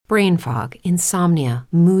brain fog, insomnia,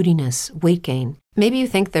 moodiness, weight gain. Maybe you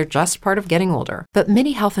think they're just part of getting older, but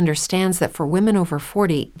MIDI Health understands that for women over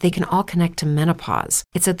 40, they can all connect to menopause.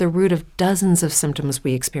 It's at the root of dozens of symptoms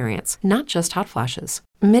we experience, not just hot flashes.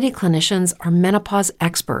 MIDI clinicians are menopause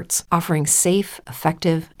experts, offering safe,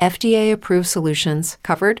 effective, FDA-approved solutions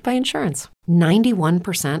covered by insurance.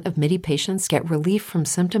 91% of MIDI patients get relief from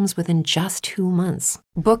symptoms within just 2 months.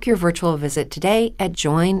 Book your virtual visit today at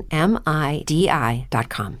joinmidi.com.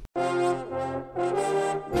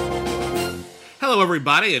 Hello,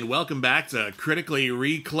 everybody, and welcome back to Critically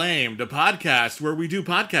Reclaimed, a podcast where we do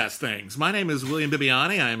podcast things. My name is William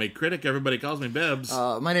Bibbiani. I am a critic. Everybody calls me Bibbs.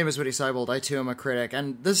 My name is Woody Seibold. I, too, am a critic.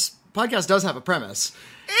 And this podcast does have a premise.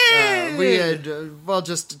 We had,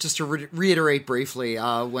 just to reiterate briefly,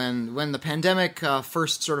 when the pandemic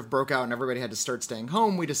first sort of broke out and everybody had to start staying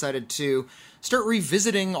home, we decided to start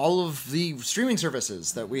revisiting all of the streaming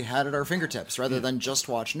services that we had at our fingertips, rather than just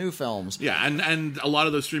watch new films. Yeah, and a lot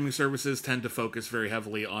of those streaming services tend to focus very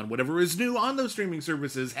heavily on whatever is new on those streaming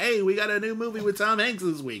services. Hey, we got a new movie with Tom Hanks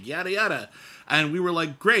this week, yada yada. And we were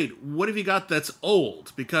like, great, what have you got that's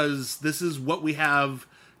old? Because this is what we have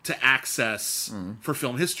to access for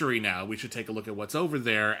film history now. We should take a look at what's over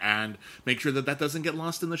there and make sure that that doesn't get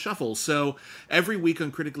lost in the shuffle. So every week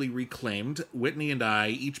on Critically Reclaimed, Whitney and I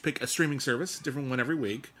each pick a streaming service, different one every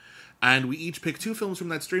week, and we each pick 2 films from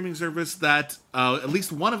that streaming service that at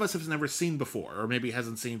least one of us has never seen before, or maybe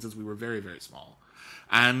hasn't seen since we were very, very small.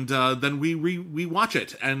 And then we watch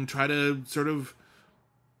it and try to sort of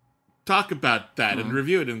talk about that and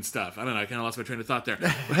review it and stuff. I don't know, I kind of lost my train of thought there.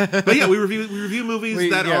 But yeah, we review movies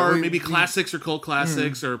that are maybe classics or cult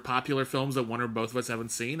classics or popular films that one or both of us haven't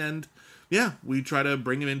seen, and yeah, we try to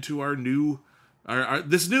bring them into our new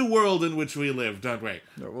this new world in which we live, don't we?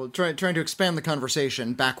 Well, trying to expand the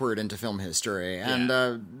conversation backward into film history,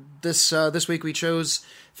 and this week we chose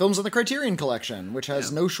films in the Criterion Collection, which has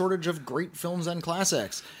no shortage of great films and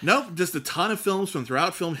classics. Nope, just a ton of films from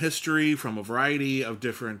throughout film history, from a variety of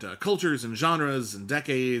different cultures and genres and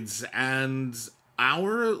decades, and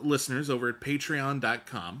our listeners over at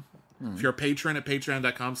patreon.com. If you're a patron at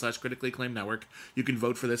patreon.com/critically acclaimed network, you can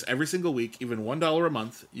vote for this every single week, even $1 a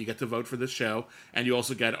month. You get to vote for this show, and you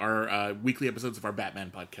also get our weekly episodes of our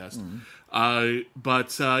Batman podcast.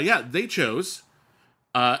 They chose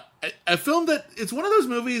a film that, it's one of those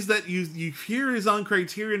movies that you hear is on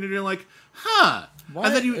Criterion, and you're like, huh. Why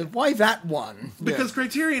that one? Because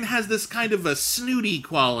Criterion has this kind of a snooty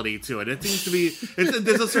quality to it. It seems to be,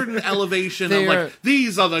 there's a certain elevation of like,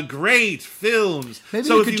 these are the great films. Maybe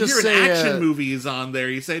so you if could you just hear say, an action movie is on there,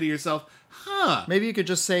 you say to yourself, huh. Maybe you could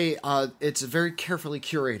just say it's a very carefully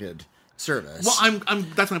curated service. Well,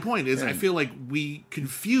 that's my point, is I feel like we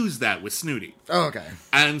confuse that with snooty. Oh, okay.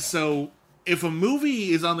 And so if a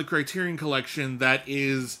movie is on the Criterion Collection that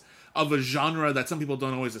is of a genre that some people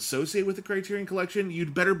don't always associate with the Criterion Collection,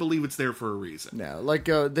 you'd better believe it's there for a reason. Yeah, like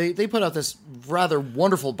they put out this rather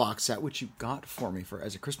wonderful box set, which you got for me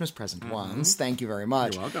as a Christmas present once. Thank you very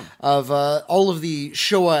much. You're welcome. Of all of the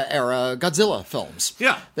Showa era Godzilla films.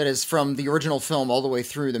 Yeah. That is from the original film all the way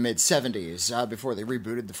through the mid-70s, before they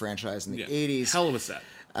rebooted the franchise in the 80s. Hell of a set.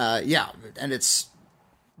 And it's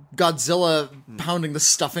Godzilla pounding the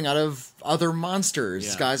stuffing out of other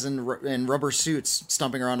monsters, guys in rubber suits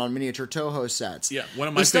stomping around on miniature Toho sets. Yeah, one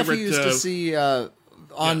of my the stuff favorite you used to see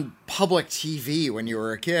on public TV when you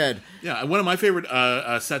were a kid. Yeah, one of my favorite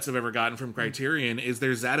sets I've ever gotten from Criterion is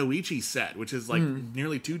their Zatoichi set, which is like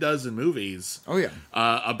nearly 24 movies. Oh, yeah.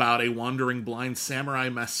 About a wandering blind samurai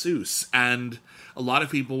masseuse. And a lot of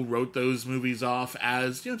people wrote those movies off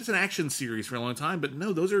as, just an action series for a long time. But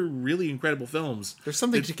no, those are really incredible films. There's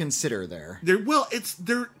something to consider there.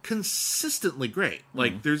 They're consistently great.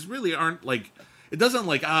 Like, there's really aren't, like, it doesn't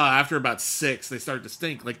like, after about 6, they start to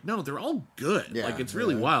stink. Like, no, they're all good. Yeah, like, it's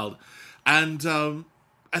really wild. And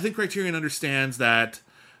I think Criterion understands that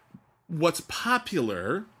what's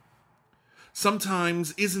popular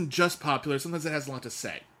sometimes isn't just popular. Sometimes it has a lot to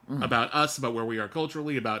say about us, about where we are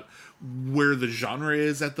culturally, about where the genre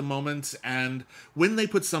is at the moment. And when they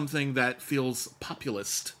put something that feels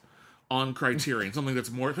populist on Criterion, something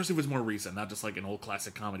that's more, especially if it's more recent, not just like an old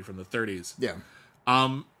classic comedy from the 30s. Yeah.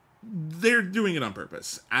 They're doing it on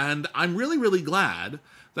purpose. And I'm really, really glad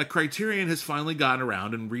that Criterion has finally gotten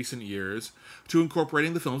around in recent years to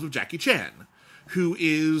incorporating the films of Jackie Chan, who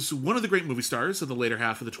is one of the great movie stars of the later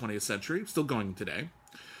half of the 20th century, still going today.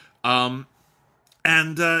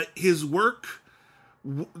 And his work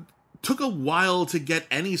took a while to get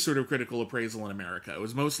any sort of critical appraisal in America. It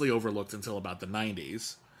was mostly overlooked until about the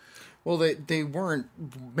 90s. Well, they weren't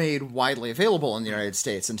made widely available in the United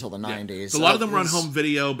States until the 90s. So a lot of them were on home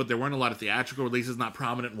video, but there weren't a lot of theatrical releases, not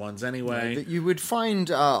prominent ones anyway. You would find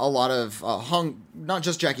a lot of not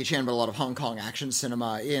just Jackie Chan, but a lot of Hong Kong action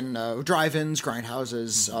cinema in drive-ins,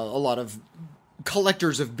 grindhouses. A lot of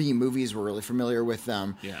collectors of B movies were really familiar with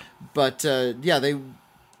them. Yeah. But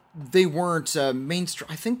they weren't mainstream.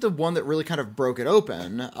 I think the one that really kind of broke it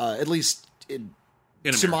open, at least in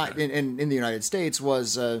the United States,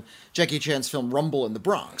 was Jackie Chan's film Rumble in the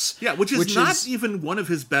Bronx. Yeah, which is not even one of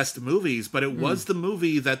his best movies, but it was the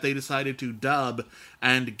movie that they decided to dub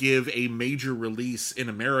and give a major release in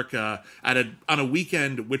America on a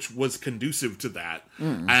weekend which was conducive to that.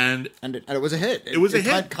 And it was a hit. It was a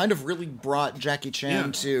hit. Kind of really brought Jackie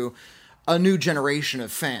Chan to a new generation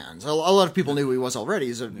of fans. A lot of people knew who he was already.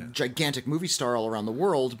 He's a gigantic movie star all around the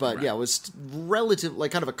world, but it was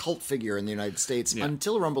kind of a cult figure in the United States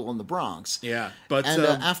until Rumble in the Bronx. Yeah, but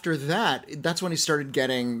after that, that's when he started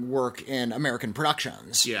getting work in American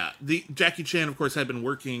productions. Yeah, Jackie Chan, of course, had been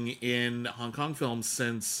working in Hong Kong films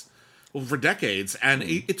for decades, and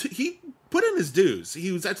he put in his dues.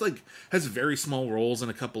 He was has very small roles in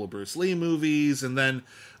a couple of Bruce Lee movies, and then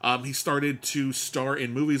he started to star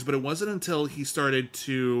in movies, but it wasn't until he started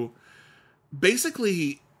to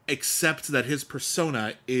basically accept that his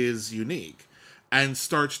persona is unique and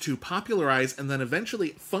start to popularize and then eventually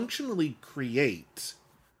functionally create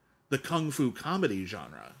the kung fu comedy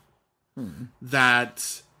genre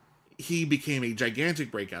that he became a gigantic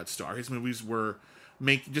breakout star. His movies were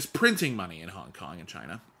just printing money in Hong Kong and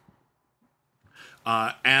China.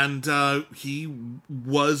 And he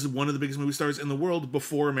was one of the biggest movie stars in the world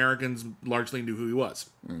before Americans largely knew who he was.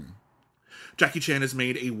 Jackie Chan has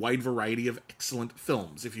made a wide variety of excellent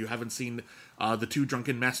films. If you haven't seen the 2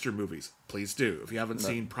 Drunken Master movies, please do. If you haven't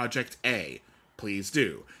seen Project A, please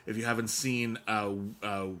do. If you haven't seen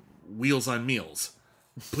Wheels on Meals,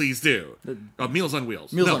 please do. Meals on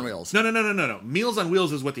Wheels. On Wheels. No. Meals on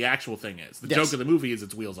Wheels is what the actual thing is. The joke of the movie is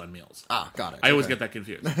it's Wheels on Meals. Ah, got it. I always get that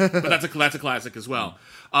confused. But that's a classic as well.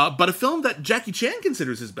 But a film that Jackie Chan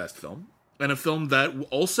considers his best film, and a film that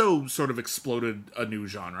also sort of exploded a new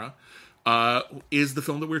genre, is the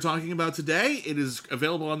film that we're talking about today. It is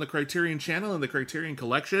available on the Criterion Channel and the Criterion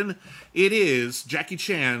Collection. It is Jackie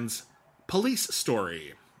Chan's Police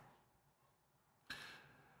Story.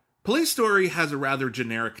 Police Story has a rather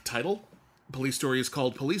generic title. Police Story is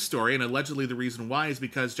called Police Story, and allegedly the reason why is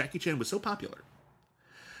because Jackie Chan was so popular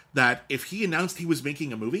that if he announced he was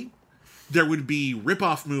making a movie, there would be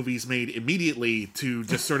rip-off movies made immediately to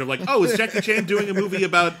just sort of like, oh, is Jackie Chan doing a movie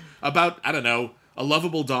about I don't know, a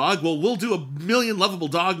lovable dog? Well, we'll do 1 million lovable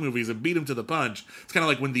dog movies and beat him to the punch. It's kind of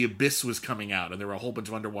like when The Abyss was coming out and there were a whole bunch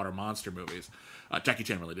of underwater monster movies. Jackie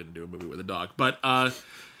Chan really didn't do a movie with a dog, but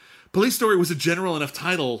Police Story was a general enough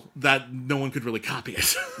title that no one could really copy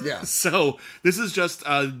it. Yeah. So this is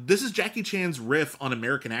Jackie Chan's riff on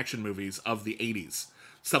American action movies of the 80s.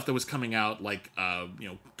 Stuff that was coming out like,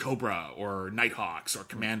 Cobra or Nighthawks or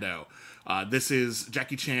Commando. This is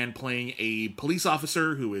Jackie Chan playing a police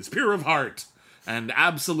officer who is pure of heart and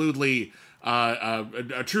absolutely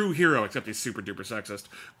a true hero, except he's super duper sexist.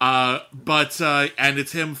 And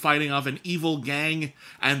it's him fighting off an evil gang,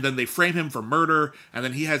 and then they frame him for murder, and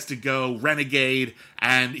then he has to go renegade,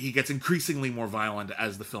 and he gets increasingly more violent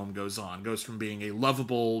as the film goes on. Goes from being a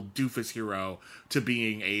lovable doofus hero to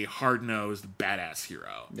being a hard-nosed badass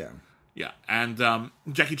hero. Yeah. Yeah, and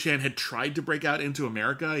Jackie Chan had tried to break out into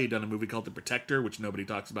America. He'd done a movie called The Protector, which nobody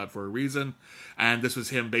talks about for a reason. And this was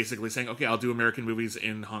him basically saying, okay, I'll do American movies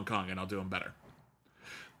in Hong Kong, and I'll do them better.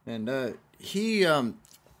 And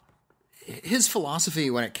his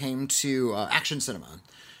philosophy when it came to action cinema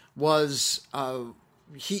was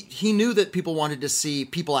he knew that people wanted to see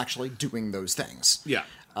people actually doing those things. Yeah.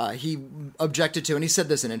 He objected to, and he said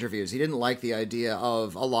this in interviews, he didn't like the idea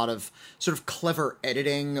of a lot of sort of clever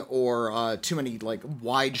editing or too many like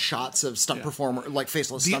wide shots of stunt performer, like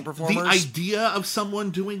faceless stunt performers. The idea of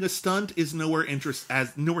someone doing a stunt is nowhere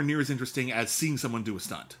near as interesting as seeing someone do a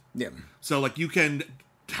stunt. Yeah. So like you can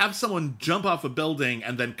have someone jump off a building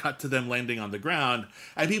and then cut to them landing on the ground,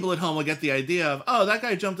 and people at home will get the idea of, oh, that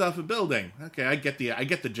guy jumped off a building. Okay, I get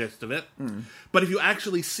the gist of it. But if you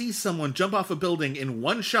actually see someone jump off a building in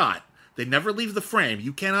one shot, they never leave the frame,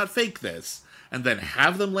 you cannot fake this, and then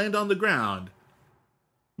have them land on the ground,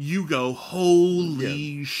 you go,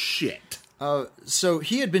 holy shit. So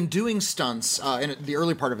he had been doing stunts in the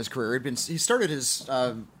early part of his career. He started his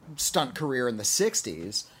stunt career in the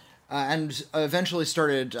 60s. And eventually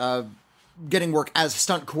started getting work as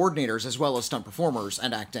stunt coordinators as well as stunt performers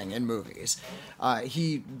and acting in movies.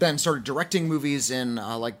 He then started directing movies in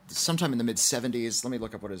like sometime in the mid-70s. Let me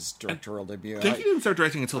look up what his directorial debut. I think he didn't start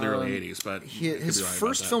directing until the early 80s, but his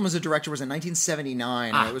first film as a director was in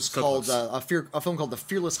 1979, and it was called a film called The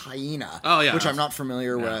Fearless Hyena, which I'm not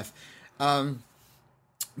familiar with.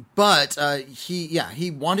 But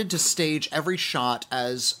he wanted to stage every shot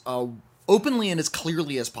as openly and as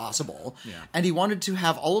clearly as possible, and he wanted to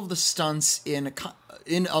have all of the stunts in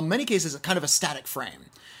many cases kind of a static frame.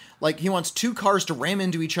 Like, he wants two cars to ram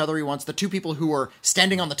into each other. He wants the two people who are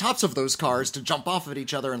standing on the tops of those cars to jump off at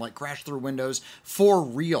each other and, like, crash through windows for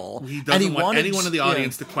real. He doesn't want anyone in the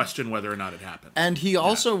audience to question whether or not it happened. And he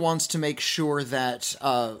also wants to make sure that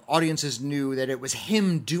audiences knew that it was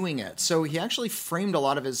him doing it. So he actually framed a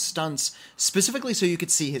lot of his stunts specifically so you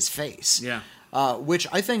could see his face. Yeah. Which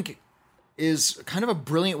I think is kind of a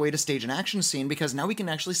brilliant way to stage an action scene, because now we can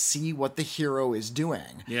actually see what the hero is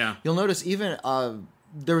doing. Yeah. You'll notice even...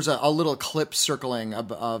 there was a little clip circling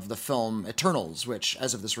of the film Eternals, which,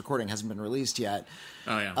 as of this recording, hasn't been released yet.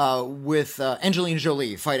 Oh, yeah. With Angelina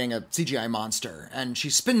Jolie fighting a CGI monster. And she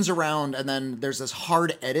spins around, and then there's this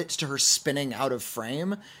hard edit to her spinning out of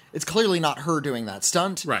frame. It's clearly not her doing that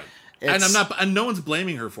stunt. Right. And no one's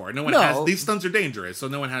blaming her for it. No one has. These stunts are dangerous, so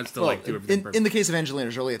no one has to do everything perfect. In the case of Angelina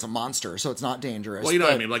Jolie, it's a monster, so it's not dangerous. Well, you know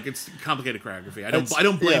what I mean. Like, it's complicated choreography. I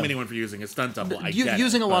don't blame anyone for using a stunt double.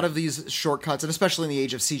 Using a lot of these shortcuts, and especially in the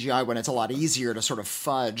age of CGI, when it's a lot easier to sort of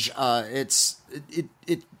fudge,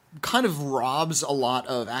 it kind of robs a lot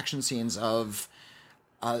of action scenes of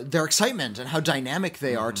their excitement and how dynamic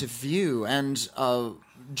they are to view. And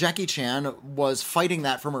Jackie Chan was fighting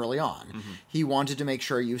that from early on. He wanted to make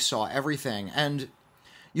sure you saw everything. And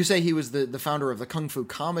you say he was the founder of the Kung Fu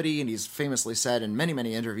comedy, and he's famously said in many,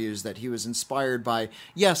 many interviews that he was inspired by,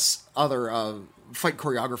 other fight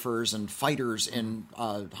choreographers and fighters in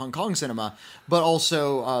Hong Kong cinema, but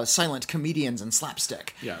also silent comedians and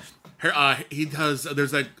slapstick. Yeah. He does.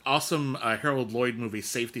 There's that awesome Harold Lloyd movie,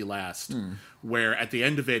 Safety Last, where at the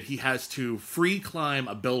end of it, he has to free climb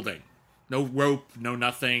a building. No rope, no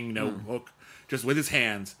nothing, no hook, just with his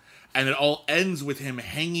hands. And it all ends with him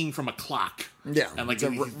hanging from a clock. Yeah, and like it's a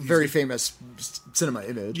very famous cinema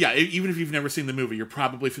image. Yeah, even if you've never seen the movie, you're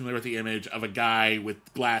probably familiar with the image of a guy with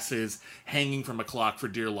glasses hanging from a clock for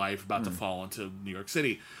dear life, about to fall into New York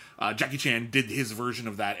City. Jackie Chan did his version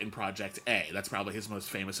of that in Project A. That's probably his most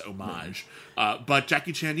famous homage. But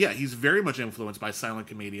Jackie Chan, he's very much influenced by silent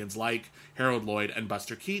comedians like Harold Lloyd and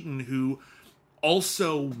Buster Keaton, who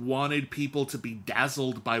also wanted people to be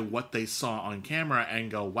dazzled by what they saw on camera and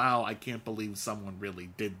go, wow, I can't believe someone really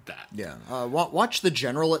did that. Yeah. Watch The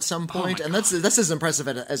General at some point, and that's as impressive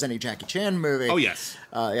as any Jackie Chan movie. Oh, yes.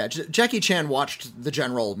 Jackie Chan watched The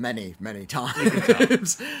General many, many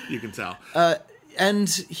times. You can tell. But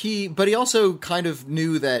he also kind of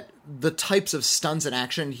knew that the types of stunts and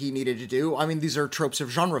action he needed to do, I mean, these are tropes of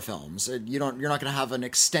genre films. You're not going to have an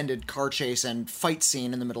extended car chase and fight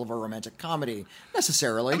scene in the middle of a romantic comedy,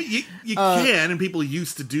 necessarily. I mean, you can, and people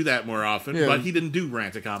used to do that more often, but he didn't do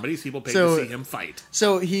romantic comedies. People paid to see him fight.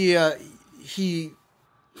 So he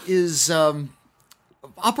is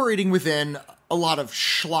operating within a lot of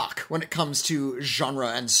schlock when it comes to genre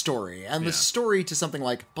and story. And the story to something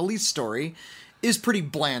like Police Story is pretty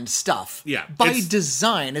bland stuff. Yeah. By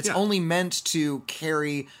design, it's only meant to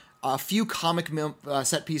carry a few comic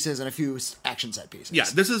set pieces and a few action set pieces. Yeah,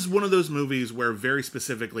 this is one of those movies where very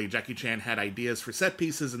specifically Jackie Chan had ideas for set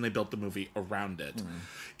pieces and they built the movie around it.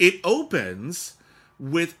 It opens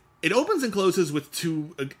and closes with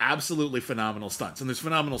two absolutely phenomenal stunts. And there's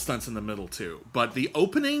phenomenal stunts in the middle too. But the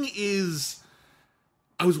opening is...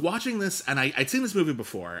 I was watching this, and I'd seen this movie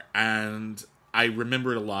before, and I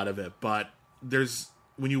remembered a lot of it, but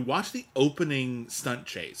when you watch the opening stunt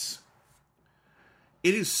chase,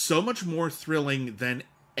 it is so much more thrilling than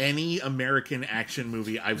any American action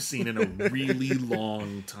movie I've seen in a really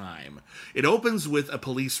long time. It opens with a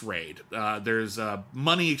police raid. There's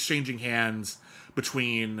money exchanging hands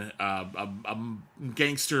between a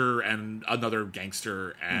gangster and another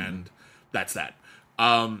gangster, and that's that.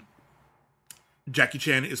 Jackie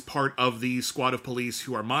Chan is part of the squad of police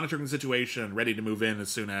who are monitoring the situation and ready to move in as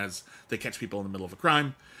soon as they catch people in the middle of a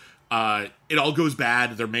crime. It all goes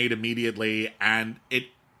bad. They're made immediately, and it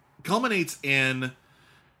culminates in...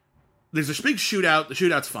 There's a big shootout. The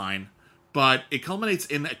shootout's fine, but it culminates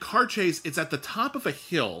in a car chase. It's at the top of a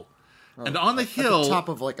hill, and on the hill... At the top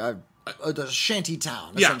of like a shanty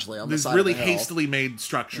town, essentially, on the side really of the hill. hastily made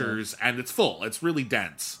structures, and it's full. It's really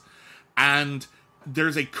dense. And...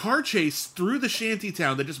 there's a car chase through the shanty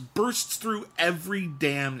town that just bursts through every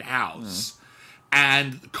damned house.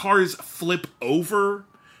 and cars flip over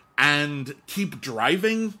and keep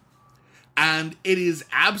driving, and it is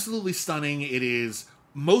absolutely stunning. It is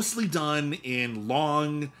mostly done in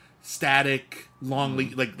long, static,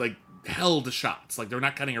 like held shots. Like, they're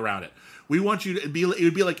not cutting around it. We want you to be. It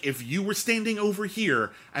would be like if you were standing over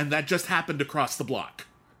here and that just happened to cross the block,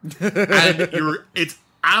 and it's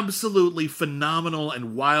absolutely phenomenal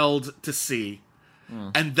and wild to see.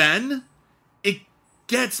 And then it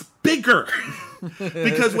gets bigger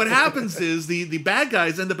because what happens is the bad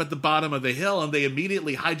guys end up at the bottom of the hill and they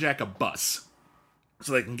immediately hijack a bus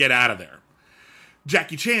so they can get out of there.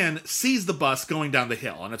 Jackie Chan sees the bus going down the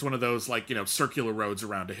hill, and it's one of those, like, you know, circular roads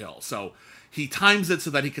around a hill. So he times it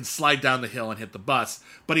so that he can slide down the hill and hit the bus,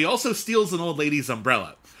 but he also steals an old lady's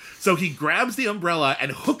umbrella. So he grabs the umbrella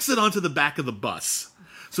and hooks it onto the back of the bus.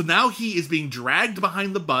 So now he is being dragged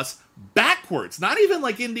behind the bus backwards, not even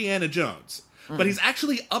like Indiana Jones, but he's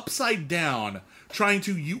actually upside down trying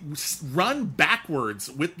to run backwards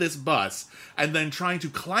with this bus and then trying to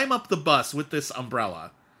climb up the bus with this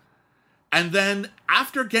umbrella. And then,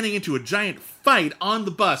 after getting into a giant fight on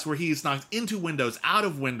the bus where he is knocked into windows, out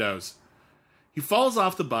of windows, he falls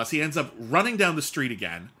off the bus. He ends up running down the street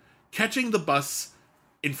again, catching the bus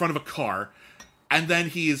in front of a car, and then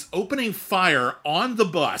he is opening fire on the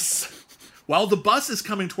bus while the bus is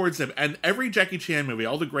coming towards him. And every Jackie Chan movie,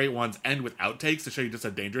 all the great ones, end with outtakes to show you just how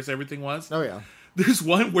dangerous everything was. Oh, yeah. There's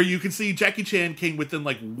one where you can see Jackie Chan came within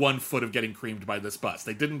like 1 foot of getting creamed by this bus.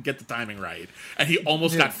 They didn't get the timing right, and he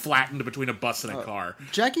almost got flattened between a bus and a car.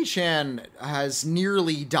 Jackie Chan has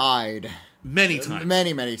nearly died Many times.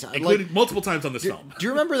 Many times. Including multiple times on this film. Do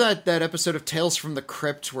you remember that episode of Tales from the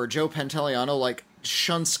Crypt where Joe Pantoliano, like,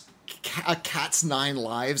 shunts a cat's 9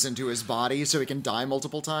 lives into his body so he can die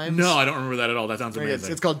multiple times? No, I don't remember that at all. That sounds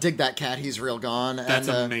amazing. It's called Dig That Cat, He's Real Gone. That's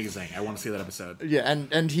amazing. I want to see that episode. Yeah,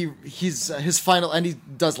 and he's his final, and he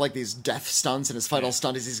does like these death stunts, and his final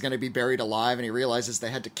stunt is he's going to be buried alive, and he realizes they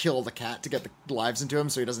had to kill the cat to get the lives into him,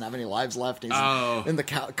 so he doesn't have any lives left. He's in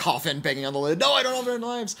the coffin banging on the lid. No, I don't have any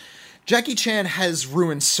lives. Jackie Chan has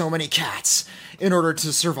ruined so many cats in order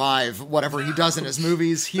to survive whatever he does in his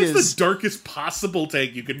movies. That's the darkest possible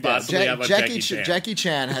take you could possibly have on Jackie Chan. Jackie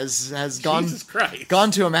Chan has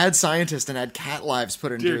gone to a mad scientist and had cat lives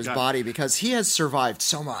put into his body because he has survived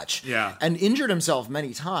so much. Yeah. And injured himself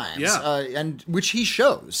many times. Yeah. And which he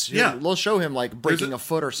shows. Yeah. They'll show him like breaking a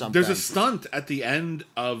foot or something. There's a stunt at the end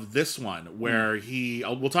of this one where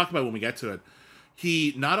we'll talk about it when we get to it.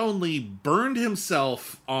 He not only burned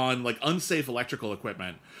himself on like unsafe electrical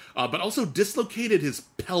equipment, but also dislocated his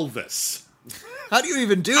pelvis. How do you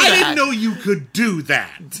even do that? I didn't know you could do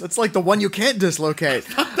that. That's like the one you can't dislocate.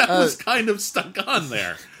 That was kind of stuck on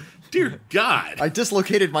there. Dear God. I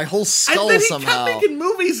dislocated my whole skull somehow. And then he kept making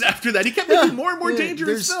movies after that. He kept making more and more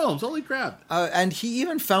dangerous films. Holy crap. And he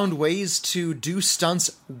even found ways to do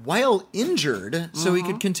stunts while injured so he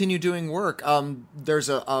could continue doing work. There's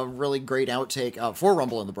a really great outtake for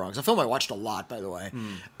Rumble in the Bronx, a film I watched a lot, by the way,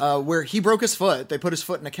 where he broke his foot. They put his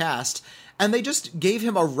foot in a cast, and they just gave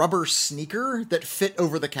him a rubber sneaker that fit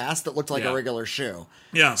over the cast that looked like a regular shoe.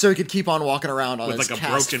 Yeah. So he could keep on walking around on with his like a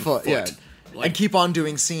cast broken foot. foot. Yeah. And keep on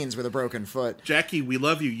doing scenes with a broken foot. Jackie, we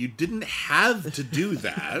love you. You didn't have to do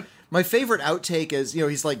that. My favorite outtake is,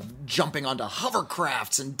 he's like jumping onto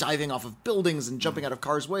hovercrafts and diving off of buildings and jumping out of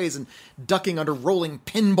cars' ways and ducking under rolling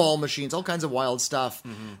pinball machines, all kinds of wild stuff.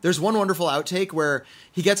 There's one wonderful outtake where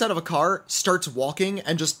he gets out of a car, starts walking,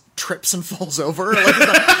 and just trips and falls over.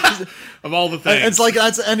 Of all the things. It's like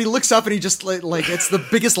and he looks up and he just like it's the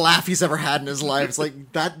biggest laugh he's ever had in his life. It's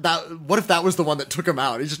like that what if that was the one that took him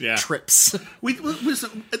out? He just trips.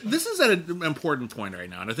 This is at an important point right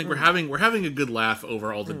now, and I think we're having a good laugh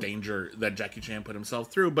over all the danger that Jackie Chan put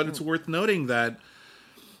himself through, but it's worth noting that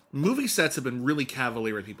movie sets have been really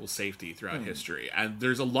cavalier with people's safety throughout history, and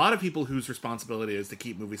there's a lot of people whose responsibility is to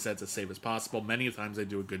keep movie sets as safe as possible. Many times they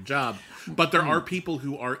do a good job, but there are people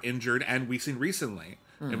who are injured, and we've seen recently,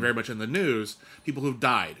 and very much in the news, people who've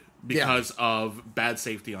died because of bad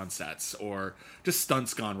safety on sets, or just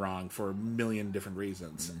stunts gone wrong for a million different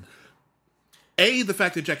reasons. A, the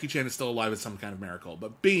fact that Jackie Chan is still alive is some kind of miracle,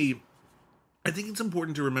 but B, I think it's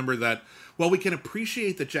important to remember that while we can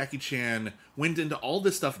appreciate that Jackie Chan went into all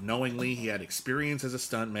this stuff knowingly, he had experience as a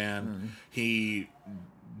stuntman, he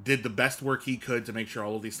did the best work he could to make sure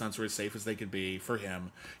all of these stunts were as safe as they could be for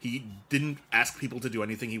him. He didn't ask people to do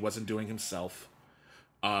anything he wasn't doing himself.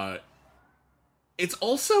 It's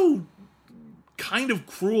also kind of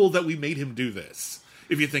cruel that we made him do this,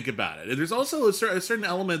 if you think about it. And there's also a certain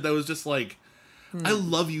element that was just like, I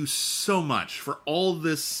love you so much for all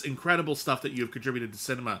this incredible stuff that you have contributed to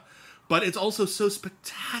cinema, but it's also so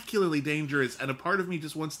spectacularly dangerous, and a part of me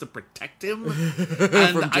just wants to protect him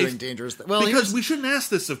and From doing dangerous things. Well, because we shouldn't ask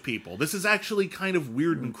this of people. This is actually kind of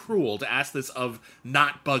weird and cruel to ask this of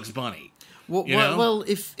not Bugs Bunny. Well,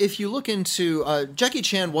 if you look into Jackie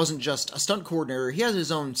Chan wasn't just a stunt coordinator; he has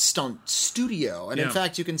his own stunt studio, and in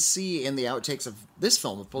fact, you can see in the outtakes of this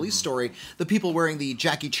film, of Police Story, the people wearing the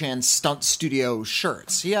Jackie Chan stunt studio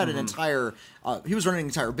shirts. He had an entire, he was running an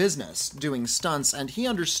entire business doing stunts, and he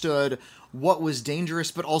understood what was dangerous,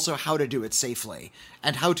 but also how to do it safely,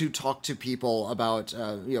 and how to talk to people about,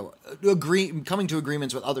 coming to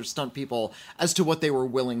agreements with other stunt people as to what they were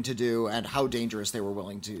willing to do and how dangerous they were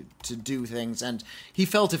willing to do things. And he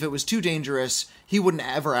felt if it was too dangerous, he wouldn't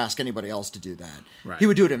ever ask anybody else to do that. Right. He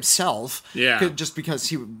would do it himself, Yeah. just because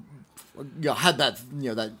he had that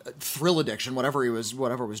that thrill addiction, whatever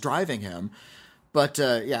was driving him. But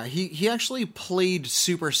he actually played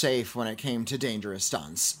super safe when it came to dangerous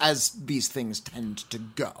stunts, as these things tend to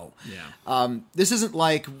go. Yeah. This isn't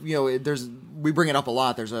like, we bring it up a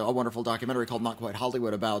lot. There's a wonderful documentary called Not Quite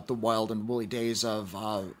Hollywood about the wild and woolly days of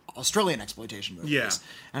Australian exploitation movies. Yeah.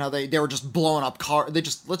 And how they were just blowing up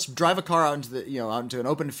let's drive a car out into an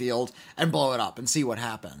open field and blow it up and see what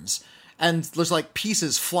happens. And there's like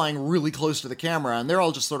pieces flying really close to the camera, and they're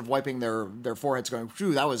all just sort of wiping their foreheads going,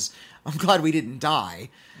 phew, I'm glad we didn't die.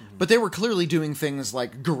 Mm-hmm. But they were clearly doing things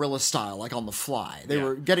like guerrilla style, like on the fly. They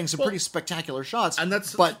were getting some pretty spectacular shots,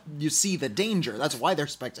 but you see the danger. That's why they're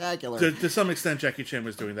spectacular. To some extent, Jackie Chan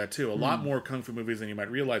was doing that too. A lot more kung fu movies than you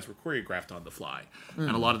might realize were choreographed on the fly.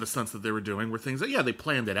 And a lot of the stunts that they were doing were things that, they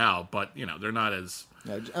planned it out, but, they're not as...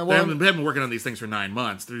 they haven't been working on these things for 9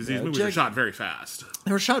 months. These movies are shot very fast.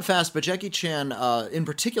 They were shot fast, but Jackie Chan, in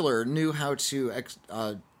particular, knew how to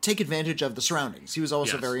take advantage of the surroundings. He was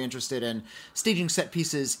also very interested in staging set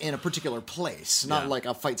pieces in a particular place, not like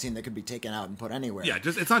a fight scene that could be taken out and put anywhere. Yeah,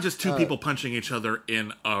 it's not just two people punching each other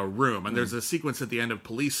in a room. And there's a sequence at the end of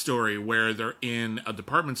Police Story where they're in a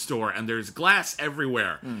department store and there's glass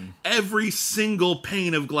everywhere. Every single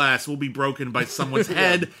pane of glass will be broken by someone's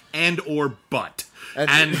head and or butt.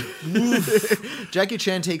 And Jackie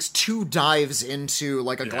Chan takes 2 dives into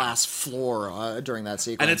like a glass floor during that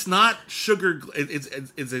sequence, and it's not sugar.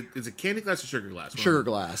 It's a candy glass or sugar glass. Sugar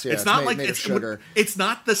glass. Yeah, it's not made of sugar. It's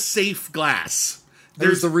not the safe glass.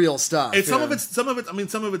 There's the real stuff. Some of it. I mean,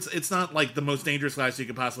 some of it's not like the most dangerous glass you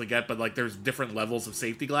could possibly get, but like there's different levels of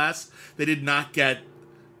safety glass. They did not get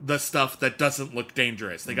the stuff that doesn't look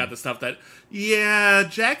dangerous. They got the stuff that,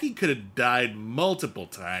 Jackie could have died multiple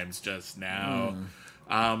times just now.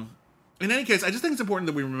 In any case, I just think it's important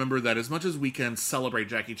that we remember that as much as we can celebrate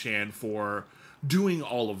Jackie Chan for doing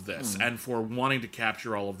all of this and for wanting to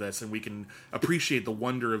capture all of this, and we can appreciate the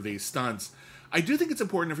wonder of these stunts, I do think it's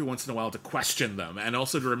important every once in a while to question them, and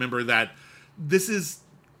also to remember that this is...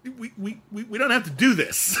 We don't have to do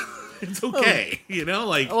this. It's okay,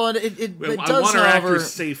 Well, it I does, want our however,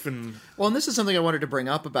 actors safe and... Well, and this is something I wanted to bring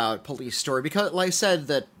up about Police Story, because, like I said,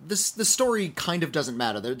 that the story kind of doesn't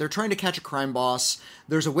matter. They're trying to catch a crime boss.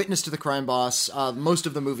 There's a witness to the crime boss. Most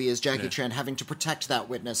of the movie is Jackie Chan having to protect that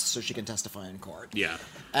witness so she can testify in court. Yeah.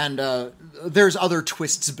 And there's other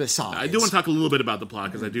twists besides. I do want to talk a little bit about the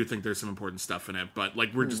plot, because I do think there's some important stuff in it, but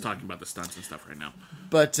we're just talking about the stunts and stuff right now.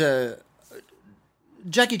 But...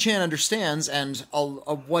 Jackie Chan understands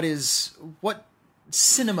what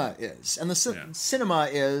cinema is, and the cinema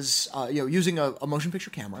is using a motion picture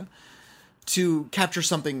camera to capture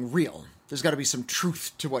something real. There's got to be some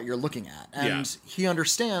truth to what you're looking at, and he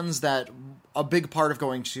understands that a big part of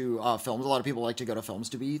going to films. A lot of people like to go to films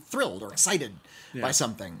to be thrilled or excited by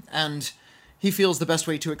something, and he feels the best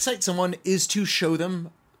way to excite someone is to show them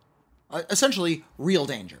essentially real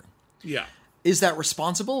danger. Yeah, is that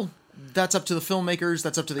responsible? That's up to the filmmakers,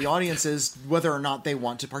 that's up to the audiences, whether or not they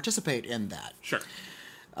want to participate in that. Sure.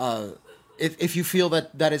 If you feel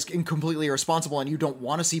that is completely irresponsible and you don't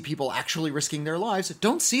want to see people actually risking their lives,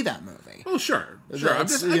 don't see that movie. Oh, sure. I'm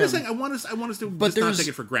just saying, I want us to just not take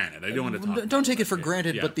it for granted. I don't want to talk Don't take it for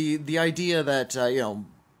granted, but the idea that,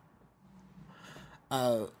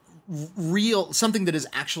 real something that is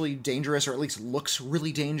actually dangerous, or at least looks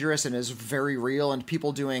really dangerous and is very real, and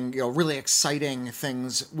people doing really exciting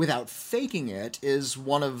things without faking it, is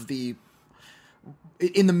one of the,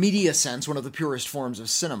 in the media sense, one of the purest forms of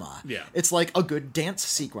cinema. Yeah. It's like a good dance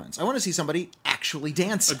sequence. I want to see somebody actually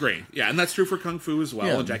dance. Agree. Yeah, and that's true for Kung Fu as well.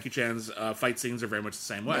 Yeah. And Jackie Chan's fight scenes are very much the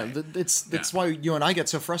same way. Yeah, it's why you and I get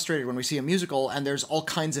so frustrated when we see a musical and there's all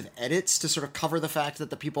kinds of edits to sort of cover the fact that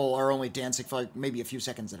the people are only dancing for maybe a few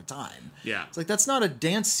seconds at a time. Yeah. It's like, that's not a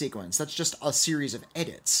dance sequence. That's just a series of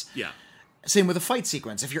edits. Yeah. Same with a fight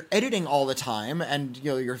sequence. If you're editing all the time and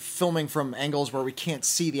you're filming from angles where we can't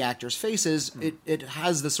see the actors' faces, it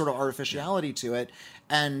has this sort of artificiality to it,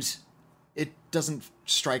 and it doesn't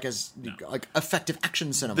strike as like effective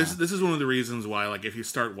action cinema. This is one of the reasons why, like, if you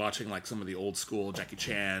start watching like some of the old school Jackie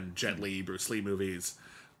Chan, Jet Li, Bruce Lee movies,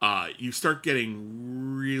 you start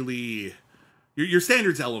getting really your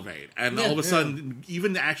standards elevate, and all of a sudden,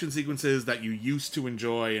 even the action sequences that you used to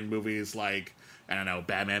enjoy in movies like, I don't know,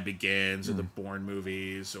 Batman Begins or the Bourne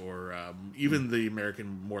movies, or even the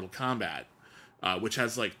American Mortal Kombat, which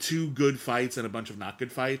has like 2 good fights and a bunch of not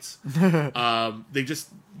good fights. They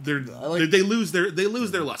lose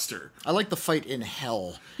their luster. I like the fight in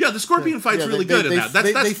hell. Yeah, the Scorpion fight's really good in that.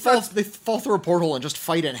 They fall through a portal and just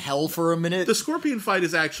fight in hell for a minute. The Scorpion fight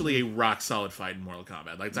is actually a rock solid fight in Mortal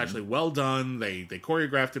Kombat. Like, it's actually well done. They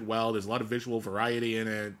choreographed it well. There's a lot of visual variety in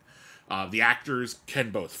it. The actors can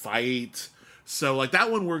both fight. So, like,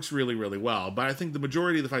 that one works really, really well. But I think the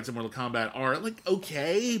majority of the fights in Mortal Kombat are, like,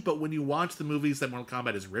 okay. But when you watch the movies that Mortal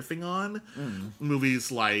Kombat is riffing on,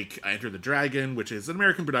 movies like Enter the Dragon, which is an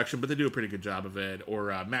American production, but they do a pretty good job of it,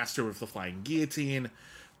 or Master with the Flying Guillotine,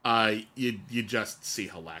 you just see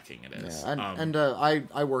how lacking it is. Yeah,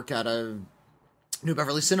 I work at a New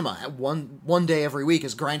Beverly Cinema. One day every week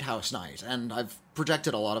is Grindhouse night, and I've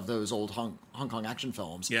projected a lot of those old Hong Kong action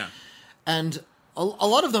films. Yeah. And a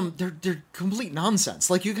lot of them, they're complete nonsense.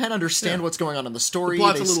 Like, you can't understand what's going on in the story. The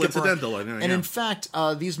plot's a little incidental. And in fact,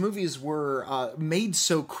 these movies were made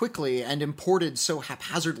so quickly and imported so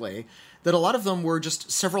haphazardly that a lot of them were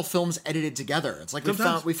just several films edited together. It's like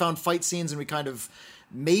we found fight scenes and we kind of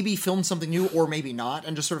maybe filmed something new or maybe not,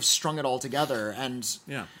 and just sort of strung it all together. And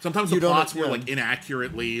sometimes the plots were like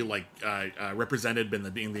inaccurately represented in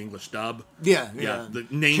the English dub. The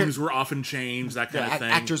names were often changed, that kind of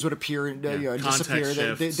thing. Actors would appear and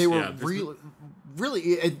disappear. They were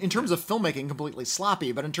really, in terms of filmmaking, completely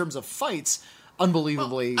sloppy, but in terms of fights,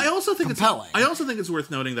 unbelievably compelling. I also think it's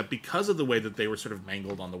worth noting that because of the way that they were sort of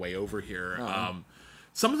mangled on the way over here,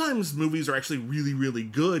 sometimes movies are actually really, really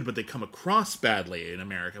good, but they come across badly in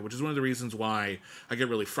America, which is one of the reasons why I get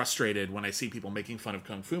really frustrated when I see people making fun of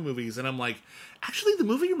kung fu movies, and I'm like, actually, the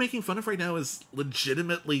movie you're making fun of right now is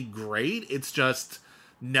legitimately great. It's just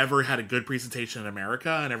never had a good presentation in America,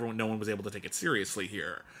 and no one was able to take it seriously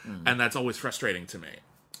here, and that's always frustrating to me.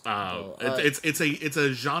 It's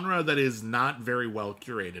a genre that is not very well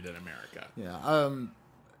curated in America. Yeah.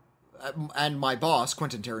 And my boss,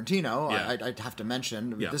 Quentin Tarantino, I'd have to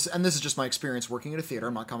mention this, and this is just my experience working at a theater.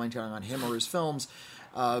 I'm not commenting on him or his films,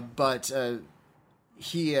 but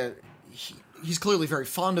he's clearly very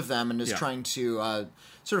fond of them and is trying to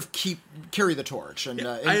sort of carry the torch. And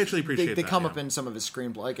I actually appreciate that. They come up in some of his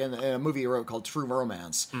screenplays, like in a movie he wrote called True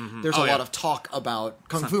Romance. Mm-hmm. There's a lot of talk about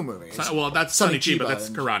kung fu movies. That's Sonny Chiba, but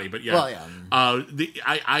that's karate. But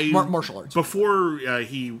martial arts. Before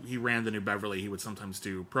he ran the New Beverly, he would sometimes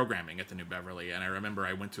do programming at the New Beverly, and I remember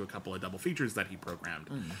I went to a couple of double features that he programmed,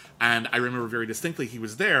 and I remember very distinctly he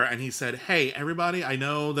was there, and he said, "Hey, everybody, I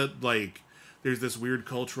know that there's this weird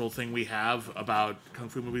cultural thing we have about kung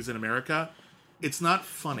fu movies in America. It's not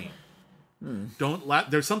funny. Don't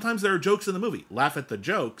laugh. Sometimes there are jokes in the movie. Laugh at the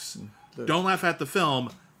jokes. Don't laugh at the film.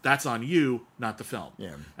 That's on you, not the film."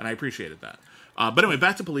 Yeah. And I appreciated that. But anyway,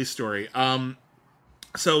 back to Police Story.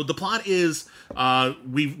 So the plot is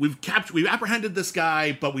we've apprehended this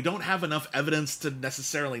guy, but we don't have enough evidence to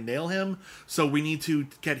necessarily nail him. So we need to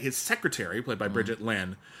get his secretary, played by Bridget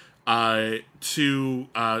Lin, to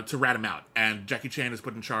rat him out. And Jackie Chan is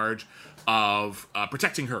put in charge of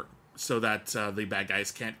protecting her, so that the bad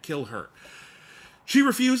guys can't kill her. She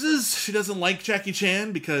refuses. She doesn't like Jackie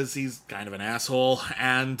Chan because he's kind of an asshole.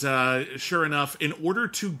 And sure enough, in order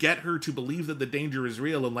to get her to believe that the danger is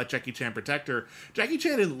real and let Jackie Chan protect her, Jackie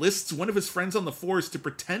Chan enlists one of his friends on the force to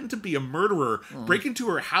pretend to be a murderer, break into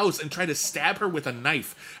her house, and try to stab her with a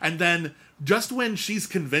knife. And then, just when she's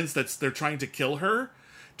convinced that they're trying to kill her,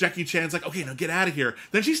 Jackie Chan's like, "Okay, now get out of here."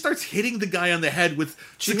 Then she starts hitting the guy on the head with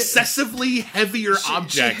successively heavier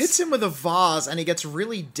objects. She hits him with a vase, and he gets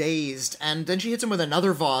really dazed. And then she hits him with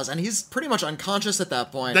another vase, and he's pretty much unconscious at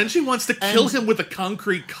that point. Then she wants to kill him with a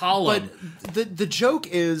concrete column. But the joke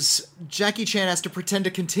is Jackie Chan has to pretend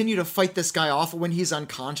to continue to fight this guy off when he's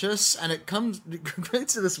unconscious, and it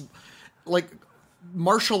creates this,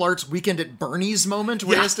 martial arts Weekend at Bernie's moment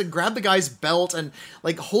where he has to grab the guy's belt and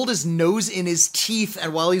like hold his nose in his teeth,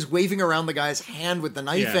 and while he's waving around the guy's hand with the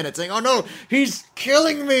knife in it, saying, "Oh no, he's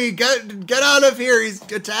killing me! Get out of here! He's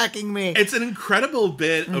attacking me!" It's an incredible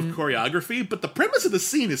bit of choreography, but the premise of the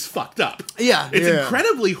scene is fucked up. Yeah, it's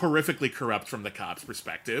incredibly horrifically corrupt from the cop's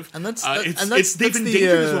perspective, and that's they've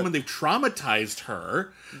endangered this woman, they've traumatized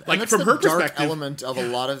her. Like from her dark perspective, element of a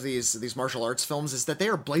lot of these martial arts films is that they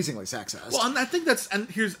are blazingly sexist. Well, and I think that's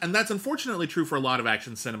unfortunately true for a lot of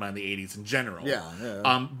action cinema in the 80s in general.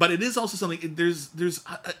 Yeah. But it is also something. There's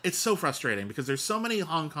it's so frustrating because there's so many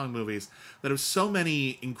Hong Kong movies that have so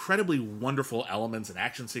many incredibly wonderful elements and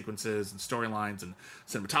action sequences and storylines and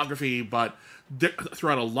cinematography, but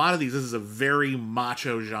throughout a lot of these, this is a very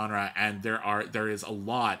macho genre, and there is a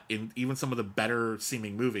lot in even some of the better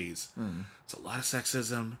seeming movies. It's a lot of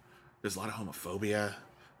sexism. There's a lot of homophobia.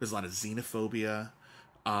 There's a lot of xenophobia.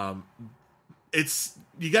 It's,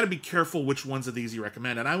 you got to be careful which ones of these you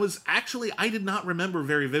recommend. And I did not remember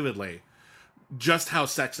very vividly just how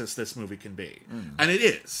sexist this movie can be. And it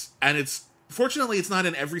is. And fortunately, it's not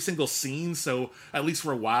in every single scene, so at least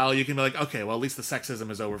for a while you can be like, okay, well, at least the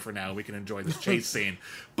sexism is over for now. We can enjoy this chase scene.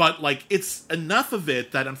 But, like, it's enough of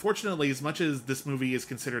it that, unfortunately, as much as this movie is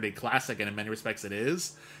considered a classic, and in many respects it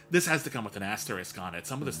is, this has to come with an asterisk on it.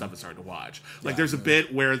 Some of the stuff is hard to watch. Like, there's a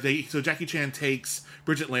bit where Jackie Chan takes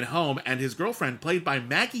Bridget Lin home, and his girlfriend, played by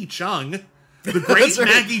Maggie Chung, the great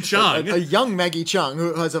Maggie Chung. A young Maggie Chung,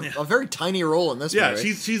 who has a very tiny role in this movie. Yeah,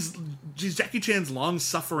 she's Jackie Chan's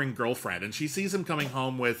long-suffering girlfriend, and she sees him coming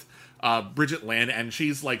home with Bridget Lin, and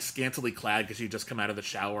she's like scantily clad because she just come out of the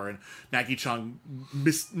shower, and Maggie Chung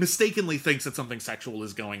mistakenly thinks that something sexual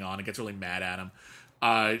is going on and gets really mad at him.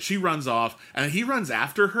 She runs off, and he runs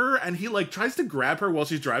after her, and he like tries to grab her while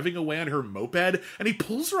she's driving away on her moped, and he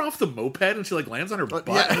pulls her off the moped, and she like lands on her butt.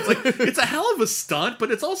 And it's like, it's a hell of a stunt,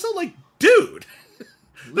 but it's also like, dude,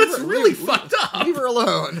 that's really fucked up. Leave her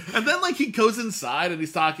alone. And then like he goes inside and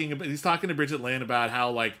he's talking to Bridget Lin about how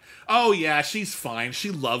like, oh yeah, she's fine, she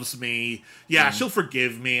loves me, yeah, she'll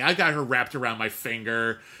forgive me, I got her wrapped around my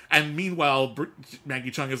finger. And meanwhile,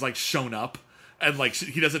 Maggie Chung is like shown up. And, like,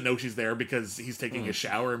 he doesn't know she's there because he's taking a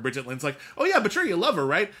shower. And Bridget Lin's like, oh, yeah, but sure, you love her,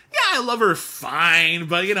 right? Yeah, I love her fine.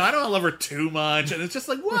 But, you know, I don't love her too much. And it's just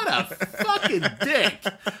like, what a fucking dick.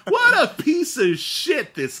 What a piece of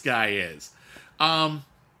shit this guy is.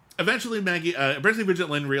 Eventually, Bridget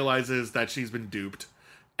Lin realizes that she's been duped.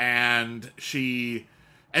 And she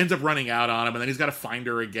ends up running out on him. And then he's got to find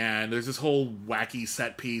her again. There's this whole wacky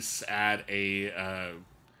set piece at a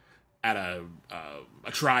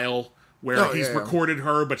trial where he's recorded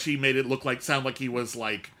her, but she made it sound like he was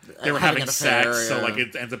like they were having sex, so like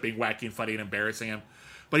it ends up being wacky and funny and embarrassing him.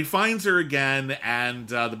 But he finds her again, and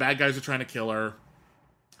the bad guys are trying to kill her.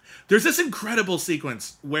 There's this incredible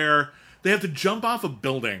sequence where they have to jump off a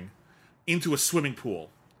building into a swimming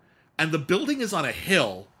pool, and the building is on a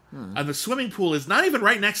hill, and the swimming pool is not even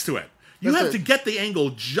right next to it. You have to get the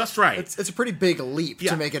angle just right. It's a pretty big leap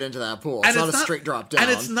to make it into that pool. It's not a straight drop down.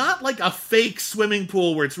 And it's not like a fake swimming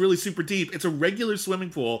pool where it's really super deep. It's a regular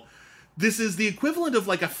swimming pool. This is the equivalent of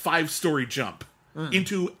like a 5-story jump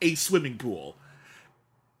into a swimming pool.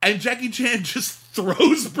 And Jackie Chan just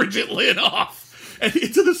throws Bridget Lin off and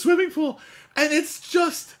into the swimming pool. And it's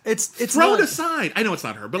just it's thrown aside. I know it's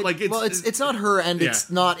not her, but like it's not her, and it's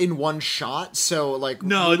not in one shot. So like we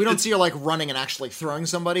don't see her like running and actually throwing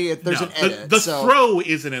somebody. There's an edit. The throw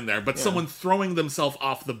isn't in there, but someone throwing themselves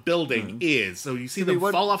off the building is. So you see them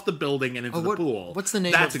fall off the building and into the pool. What's the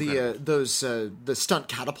name of the stunt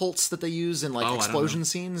catapults that they use in like explosion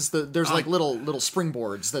scenes? There's like little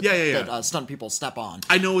springboards that stunt people step on.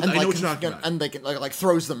 I know what you're talking about. And they can like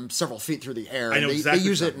throws them several feet through the air. I know exactly. They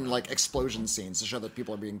use it in like explosion scenes to show that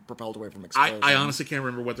people are being propelled away from explosions. I honestly can't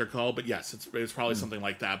remember what they're called, but yes, it's probably something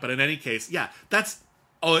like that. But in any case, yeah, that's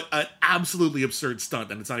an absolutely absurd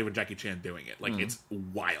stunt, and it's not even Jackie Chan doing it. Like, it's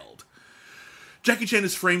wild. Jackie Chan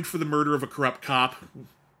is framed for the murder of a corrupt cop,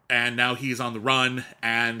 and now he's on the run,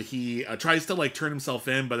 and he tries to, like, turn himself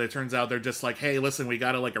in, but it turns out they're just like, hey, listen, we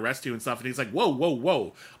gotta, like, arrest you and stuff, and he's like,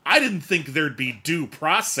 whoa, I didn't think there'd be due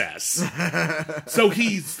process. So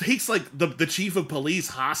he takes, like, the chief of police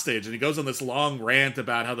hostage, and he goes on this long rant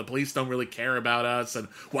about how the police don't really care about us, and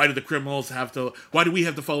why do we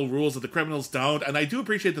have to follow rules that the criminals don't? And I do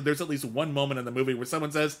appreciate that there's at least one moment in the movie where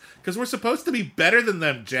someone says, because we're supposed to be better than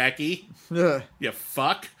them, Jackie. Yeah. You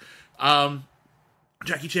fuck.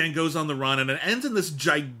 Jackie Chan goes on the run, and it ends in this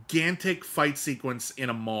gigantic fight sequence in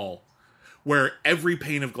a mall where every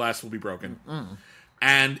pane of glass will be broken.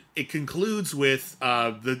 And it concludes with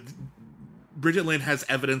Bridget Lynn has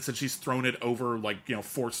evidence and she's thrown it over,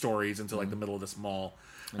 4 stories into, the middle of this mall.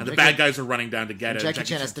 And the bad guys are running down to get it. Jackie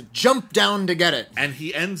Chan has to jump down to get it. And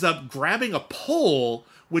he ends up grabbing a pole,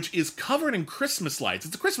 which is covered in Christmas lights.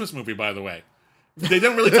 It's a Christmas movie, by the way. They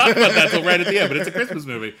don't really talk about that until right at the end, but it's a Christmas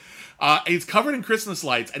movie. He's covered in Christmas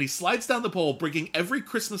lights, and he slides down the pole, breaking every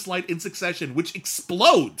Christmas light in succession, which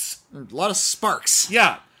explodes. A lot of sparks.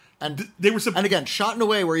 Yeah. And they were and again, shot in a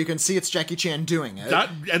way where you can see it's Jackie Chan doing it.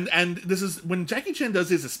 And this is when Jackie Chan does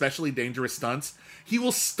his especially dangerous stunts, he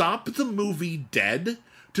will stop the movie dead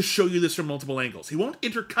to show you this from multiple angles. He won't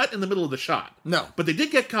intercut in the middle of the shot. No. But they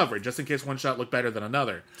did get coverage, just in case one shot looked better than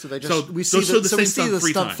another. So they just we see the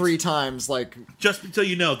stunt 3 times, just until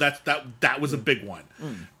you know that was a big one.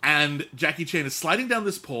 And Jackie Chan is sliding down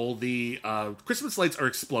this pole. The Christmas lights are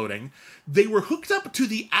exploding. They were hooked up to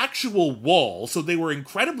the actual wall, so they were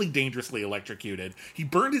incredibly dangerously electrocuted. He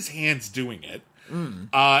burned his hands doing it.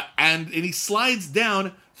 And he slides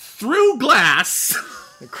down through glass.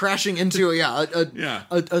 Crashing into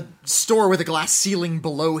a store with a glass ceiling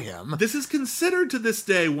below him. This is considered to this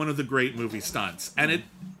day one of the great movie stunts, and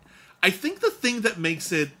I think the thing that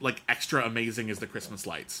makes it extra amazing is the Christmas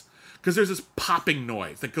lights, because there's this popping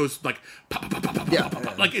noise that goes pop, pop, pop, pop, pop,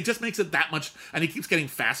 pop, pop. It just makes it that much, and it keeps getting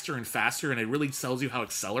faster and faster, and it really tells you how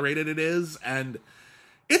accelerated it is, and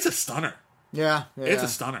it's a stunner. Yeah. It's a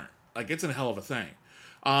stunner. It's a hell of a thing.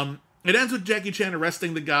 It ends with Jackie Chan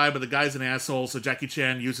arresting the guy, but the guy's an asshole, so Jackie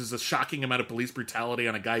Chan uses a shocking amount of police brutality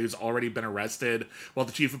on a guy who's already been arrested, while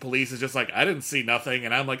the chief of police is just like, I didn't see nothing,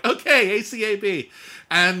 and I'm like, okay, ACAB.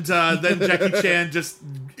 And then Jackie Chan just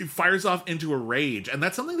fires off into a rage. And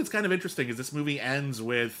that's something that's kind of interesting, is this movie ends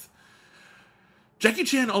with Jackie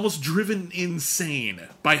Chan almost driven insane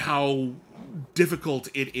by how difficult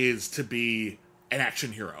it is to be an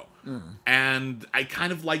action hero. And I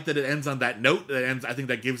kind of like that it ends on that note. I think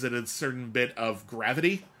that gives it a certain bit of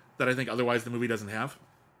gravity that I think otherwise the movie doesn't have.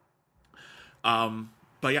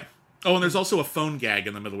 But yeah. Oh, and there's also a phone gag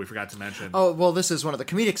in the middle we forgot to mention. Oh, well, this is one of the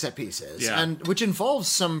comedic set pieces, and which involves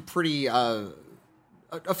some pretty a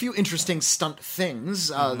few interesting stunt things.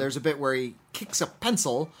 There's a bit where he kicks a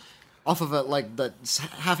pencil off of that's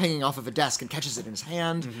half hanging off of a desk and catches it in his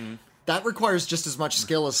hand. That requires just as much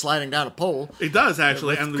skill as sliding down a pole. It does,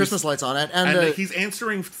 actually. With Christmas lights on it. And he's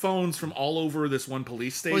answering phones from all over this one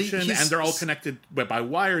police station, and they're all connected by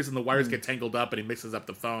wires, and the wires get tangled up, and he mixes up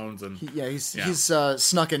the phones. And he's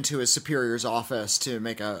snuck into his superior's office to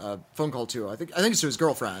make a phone call to, I think it's to his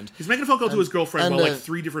girlfriend. He's making a phone call to his girlfriend while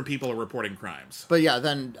 3 different people are reporting crimes. But yeah,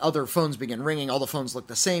 then other phones begin ringing. All the phones look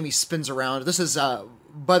the same. He spins around. This is...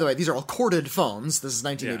 by the way, these are all corded phones. This is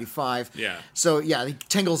 1985. Yeah. So, yeah, he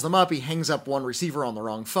tangles them up. He hangs up one receiver on the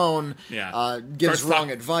wrong phone. Yeah. Gives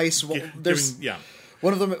wrong advice. Well,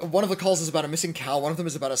 one of the calls is about a missing cow. One of them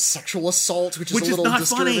is about a sexual assault, which is a little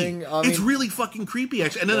disturbing. Funny. It's really fucking creepy,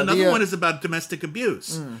 actually. And then another one is about domestic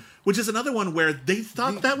abuse, which is another one where they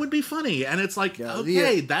thought that would be funny. And it's like,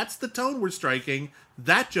 that's the tone we're striking.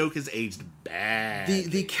 That joke has aged bad.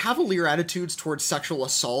 The cavalier attitudes towards sexual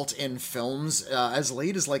assault in films as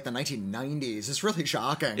late as the 1990s is really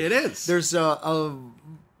shocking. It is. There's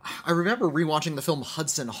I remember rewatching the film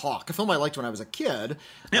Hudson Hawk, a film I liked when I was a kid.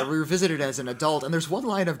 I revisited it as an adult, and there's one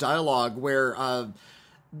line of dialogue where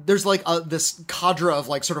there's this cadre of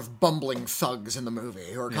sort of bumbling thugs in the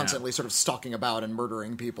movie who are constantly sort of stalking about and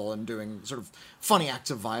murdering people and doing sort of funny acts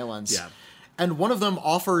of violence. Yeah. And one of them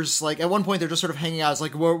offers, at one point they're just sort of hanging out. It's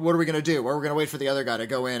like, what are we going to do? We're going to wait for the other guy to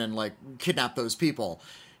go in and, kidnap those people.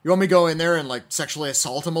 You want me to go in there and, sexually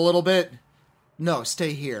assault him a little bit? No,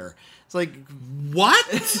 stay here. It's like, what?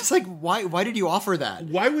 It's like, why did you offer that?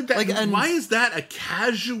 Why would that, why is that a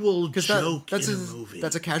casual joke in a movie?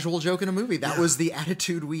 That's a casual joke in a movie. That was the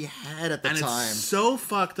attitude we had at the time. It's so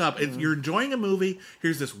fucked up. If you're enjoying a movie,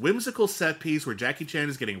 here's this whimsical set piece where Jackie Chan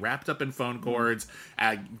is getting wrapped up in phone cords,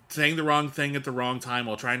 saying the wrong thing at the wrong time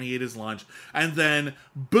while trying to eat his lunch, and then,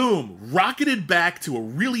 boom, rocketed back to a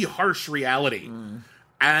really harsh reality.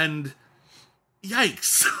 And,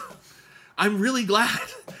 yikes. I'm really glad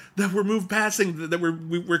that we're moving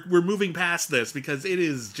past this, because it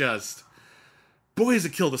is just, boy, does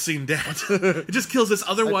it kill the scene dead. It just kills this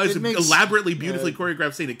otherwise elaborately, beautifully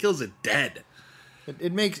choreographed scene. It kills it dead.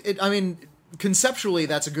 It makes it. I mean, conceptually,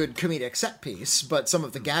 that's a good comedic set piece, but some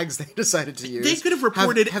of the gags they decided to use, they could have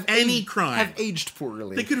reported any crime. Have aged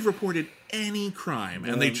poorly. They could have reported any crime,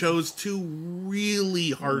 and they chose 2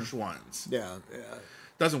 really harsh ones. Yeah.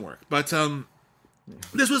 Doesn't work, but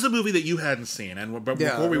this was a movie that you hadn't seen, and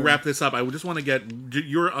before we wrap this up, I just want to get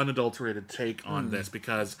your unadulterated take on this,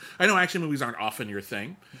 because I know action movies aren't often your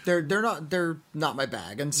thing. They're not my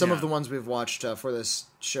bag, and some of the ones we've watched for this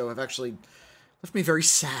show have actually left me very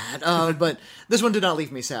sad. But this one did not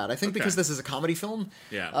leave me sad. I think because this is a comedy film,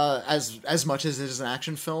 as much as it is an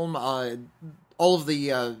action film, all of the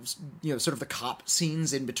sort of the cop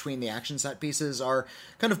scenes in between the action set pieces are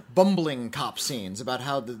kind of bumbling cop scenes about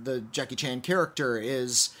how the Jackie Chan character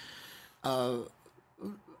is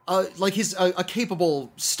like he's a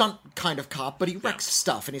capable stunt kind of cop, but he wrecks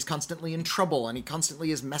stuff and he's constantly in trouble and he constantly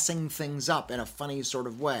is messing things up in a funny sort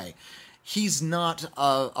of way. He's not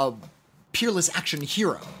a peerless action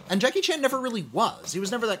hero, and Jackie Chan never really was. He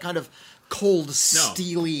was never that kind of cold,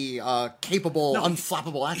 steely, capable,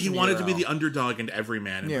 unflappable action hero. He wanted to be the underdog and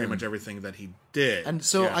everyman in pretty much everything that he did. And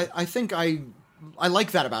so I think I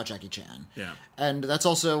like that about Jackie Chan. Yeah. And that's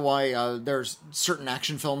also why there's certain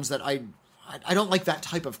action films that I don't like that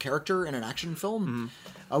type of character in an action film.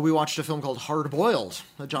 We watched a film called Hard Boiled,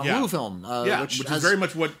 a John Woo film. Which is very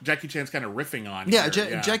much what Jackie Chan's kind of riffing on. Yeah,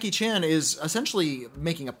 Jackie Chan is essentially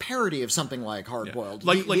making a parody of something like Hard Boiled.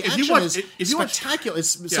 Like the if action you watch, is if you spectacular.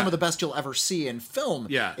 It's some of the best you'll ever see in film.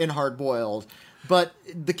 Yeah. In Hard Boiled. But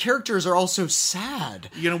the characters are also sad.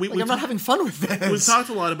 I'm not having fun with this. We've talked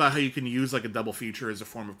a lot about how you can use like a double feature as a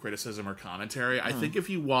form of criticism or commentary. I think if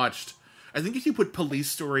you put Police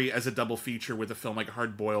Story as a double feature with a film like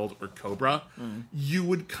Hard Boiled or Cobra, you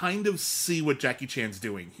would kind of see what Jackie Chan's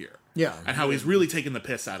doing here. Yeah. And how he's really taking the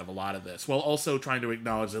piss out of a lot of this, while also trying to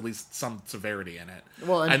acknowledge at least some severity in it.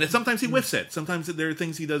 Well, and sometimes he whiffs it. Sometimes there are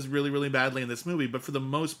things he does really, really badly in this movie, but for the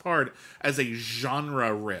most part, as a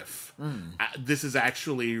genre riff, this is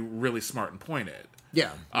actually really smart and pointed.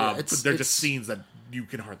 Yeah. But they're just scenes that you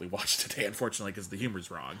can hardly watch today, unfortunately, because the humor's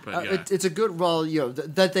wrong. But it's a good,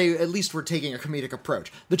 that they at least were taking a comedic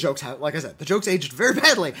approach. The jokes, like I said, the jokes aged very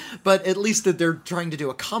badly, but at least that they're trying to do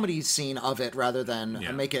a comedy scene of it rather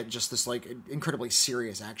than make it just this like incredibly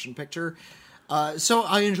serious action picture. So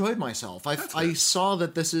I enjoyed myself. I saw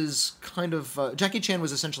that this is kind of Jackie Chan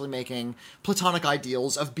was essentially making platonic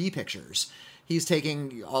ideals of B pictures. He's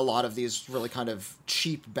taking a lot of these really kind of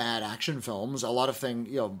cheap, bad action films. A lot of things,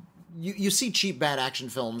 you see cheap, bad action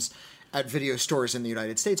films at video stores in the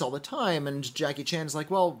United States all the time, and Jackie Chan's like,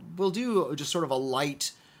 well, we'll do just sort of a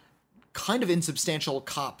light, kind of insubstantial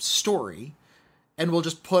cop story, and we'll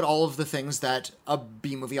just put all of the things that a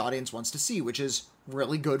B-movie audience wants to see, which is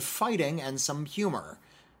really good fighting and some humor,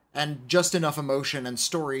 and just enough emotion and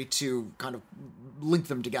story to kind of link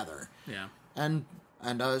them together. Yeah. And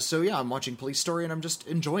I'm watching Police Story and I'm just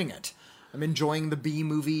enjoying it. I'm enjoying the B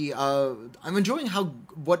movie. I'm enjoying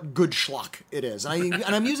what good schlock it is, and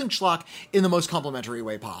I'm using schlock in the most complimentary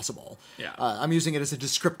way possible. Yeah. I'm using it as a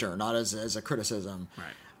descriptor, not as a criticism.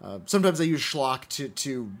 Right. Sometimes I use schlock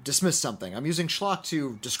to dismiss something. I'm using schlock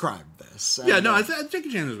to describe this. And, I think Jackie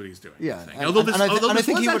Chan knows what he's doing. Yeah. I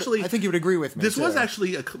think he would agree with me. This was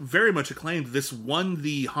actually very much acclaimed. This won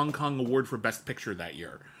the Hong Kong Award for Best Picture that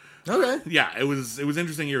year. Okay. Yeah, it was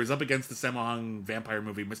interesting year. It was up against the Sammo Hung vampire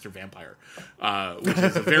movie, Mr. Vampire, which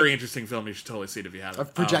is a very interesting film. You should totally see it if you haven't.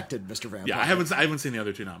 I've projected Mr. Vampire. Yeah, I haven't seen the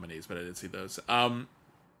other two nominees, but I did see those. So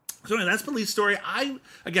anyway, that's Police Story. I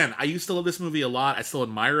used to love this movie a lot. I still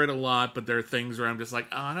admire it a lot, but there are things where I'm just like,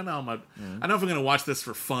 I don't know. I don't know if I'm going to watch this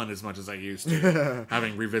for fun as much as I used to,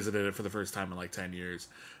 having revisited it for the first time in like 10 years.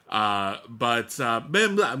 But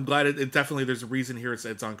I'm glad it definitely, there's a reason here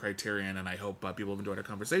it's on Criterion, and I hope people have enjoyed our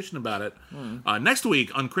conversation about it. Next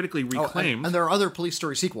week on Critically Reclaimed. And there are other Police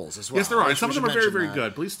Story sequels as well. Yes, there are. And some of them are very, very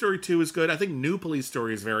good. Police Story 2 is good. I think New Police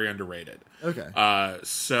Story is very underrated. Okay.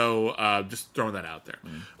 So just throwing that out there.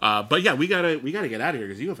 But yeah, we gotta get out of here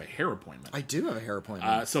because you have a hair appointment. I do have a hair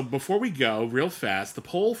appointment. So before we go, real fast, the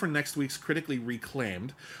poll for next week's Critically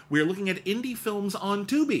Reclaimed, we are looking at indie films on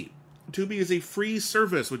Tubi. Tubi is a free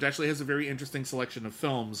service, which actually has a very interesting selection of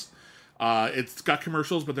films. It's got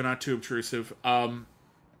commercials, but they're not too obtrusive. And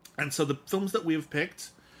so the films that we have picked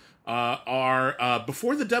are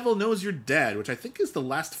Before the Devil Knows You're Dead, which I think is the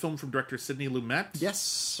last film from director Sidney Lumet.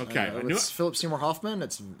 Yes. Okay. It's Philip Seymour Hoffman.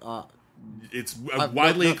 It's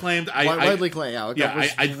widely acclaimed. Widely acclaimed, yeah.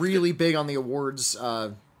 I was really big on the awards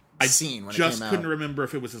scene when it came out. I just couldn't remember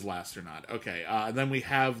if it was his last or not. Okay. And then we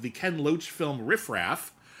have the Ken Loach film Riff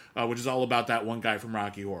Raff, which is all about that one guy from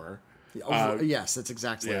Rocky Horror. Yes, that's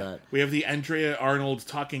exactly that. We have the Andrea Arnold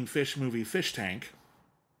talking fish movie Fish Tank.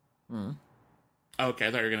 Okay,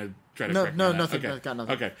 I thought you were going to try to correct me on that. Nothing. Okay. Got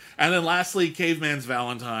nothing. Okay. And then lastly, Caveman's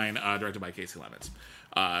Valentine, directed by Casey Lemons.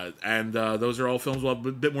 And those are all films. We'll have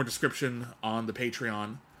a bit more description on the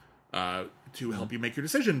Patreon to help you make your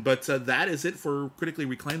decision. But that is it for Critically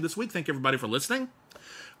Reclaimed this week. Thank you, everybody, for listening.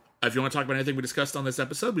 If you want to talk about anything we discussed on this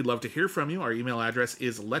episode, we'd love to hear from you. Our email address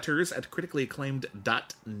is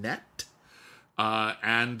letters@criticallyacclaimed.net.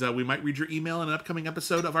 And we might read your email in an upcoming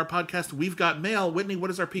episode of our podcast, We've Got Mail. Whitney, what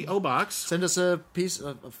is our P.O. Box? Send us a piece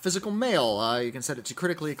of physical mail. You can send it to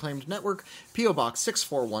Critically Acclaimed Network, P.O. Box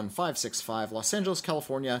 641565, Los Angeles,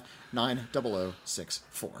 California,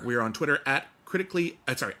 90064. We are on Twitter at Critic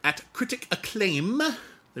Acclaim.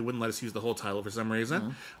 They wouldn't let us use the whole title for some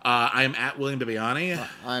reason. I am at William Bibiani.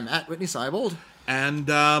 I'm at Whitney Seibold. And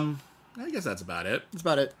I guess that's about it. That's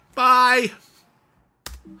about it. Bye!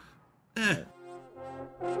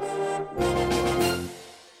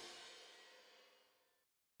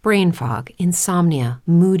 Brain fog, insomnia,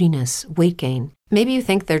 moodiness, weight gain. Maybe you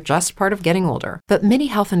think they're just part of getting older, but MIDI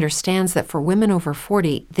Health understands that for women over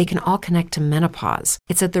 40, they can all connect to menopause.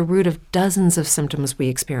 It's at the root of dozens of symptoms we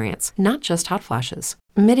experience, not just hot flashes.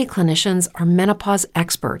 MIDI clinicians are menopause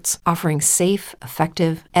experts, offering safe,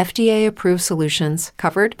 effective, FDA-approved solutions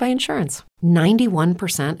covered by insurance.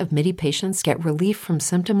 91% of MIDI patients get relief from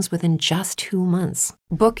symptoms within just 2 months.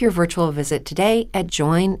 Book your virtual visit today at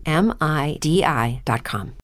joinmidi.com.